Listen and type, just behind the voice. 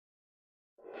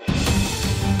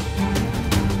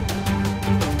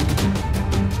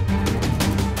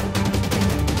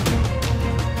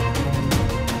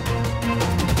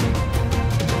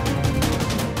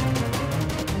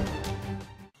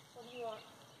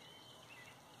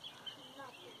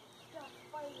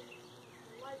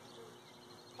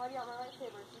Find out my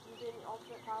lightsaber so you can gain the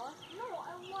ultimate power? No,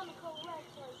 I want to collect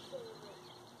lightsabers.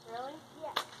 Really?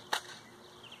 Yeah.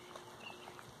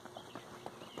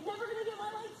 You're never gonna get my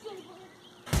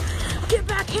lightsaber! Get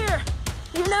back here!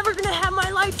 You're never gonna have my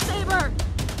lightsaber!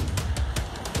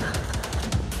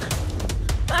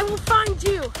 I will find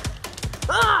you!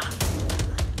 Ah!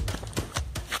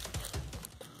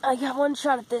 I got one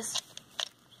shot at this.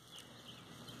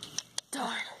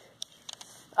 Darn.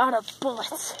 Out of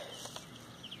bullets.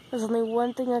 There's only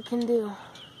one thing I can do.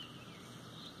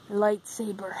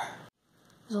 Lightsaber.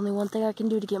 There's only one thing I can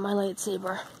do to get my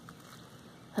lightsaber.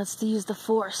 That's to use the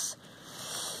Force.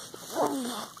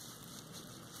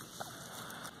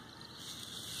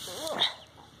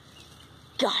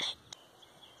 Got it.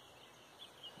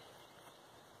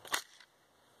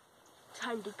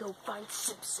 Time to go find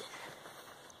Simpson.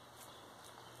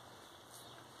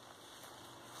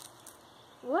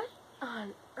 What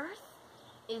on earth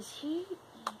is he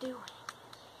doing?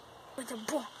 With a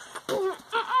boom.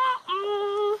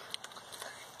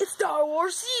 It's Star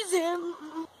Wars season!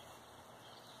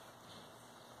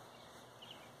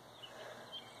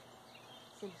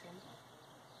 Simpson,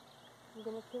 I'm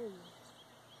gonna kill you.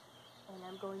 And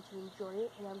I'm going to enjoy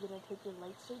it, and I'm gonna take your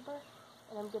lightsaber,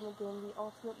 and I'm gonna gain the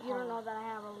ultimate power. You don't know that I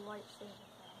have a lightsaber,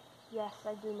 though. Yes,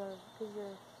 I do know, because you're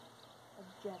a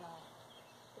Jedi.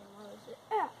 Then what is it?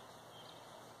 Yeah.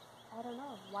 I don't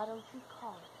know. Why don't you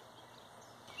call it?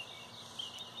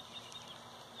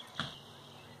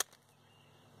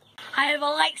 I have a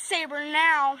lightsaber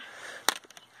now.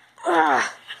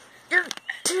 You're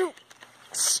too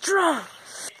strong.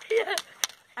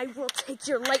 I will take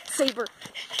your lightsaber.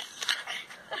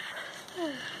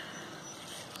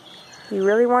 You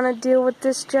really want to deal with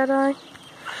this, Jedi?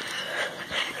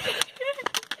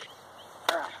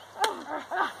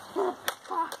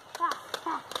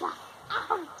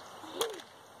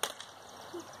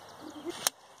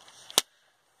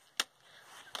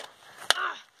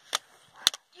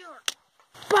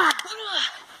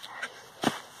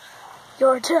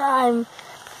 Your time.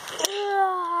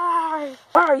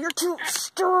 Oh, you're too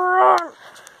strong.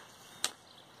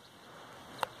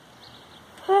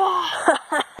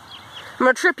 I'm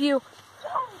gonna trip you.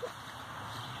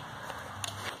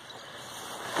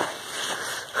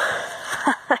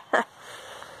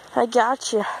 I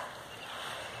got you.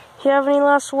 You have any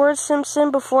last words,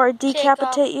 Simpson, before I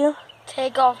decapitate you?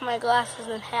 Take off my glasses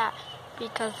and hat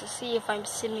because to see if I'm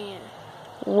Simeon.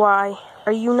 Why?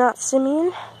 Are you not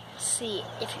Simeon? See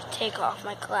if you take off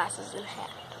my glasses and hat.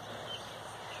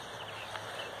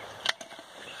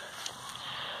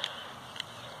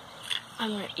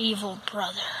 I'm your evil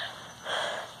brother.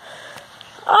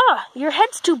 Ah, your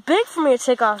head's too big for me to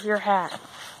take off your hat.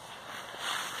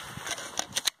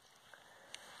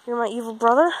 You're my evil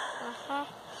brother? Uh-huh.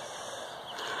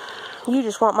 You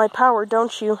just want my power,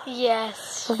 don't you?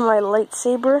 Yes. With my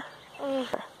lightsaber? I'm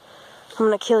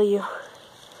gonna kill you.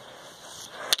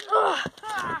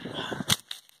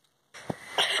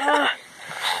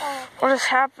 What is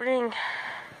happening?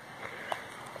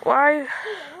 Why?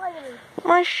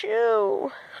 My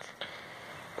shoe.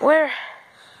 Where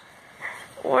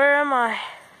am I?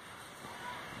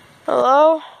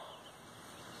 Hello?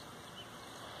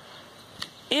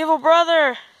 Evil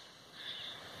brother.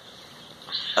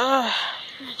 Not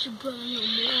your brother no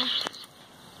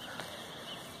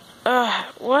more.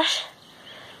 What?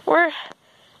 Where?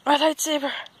 My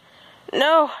lightsaber.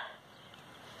 No.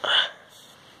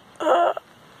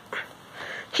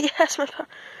 He has my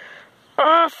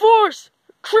power. Force!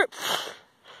 Trip!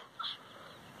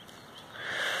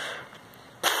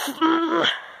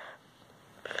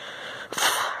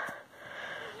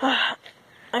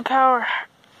 My power.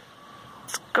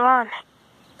 It's gone.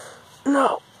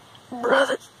 No.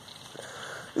 Brother.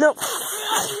 No.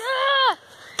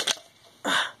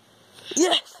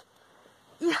 Yes.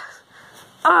 Yes.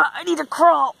 I need to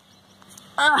crawl.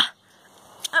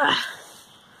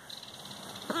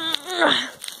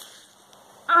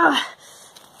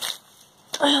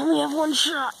 I only have one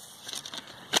shot.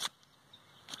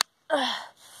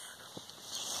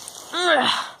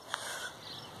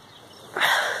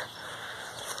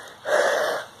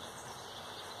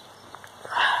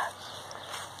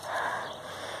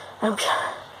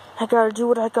 I gotta do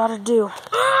what I gotta do.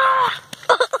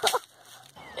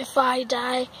 If I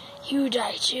die, you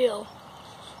die too.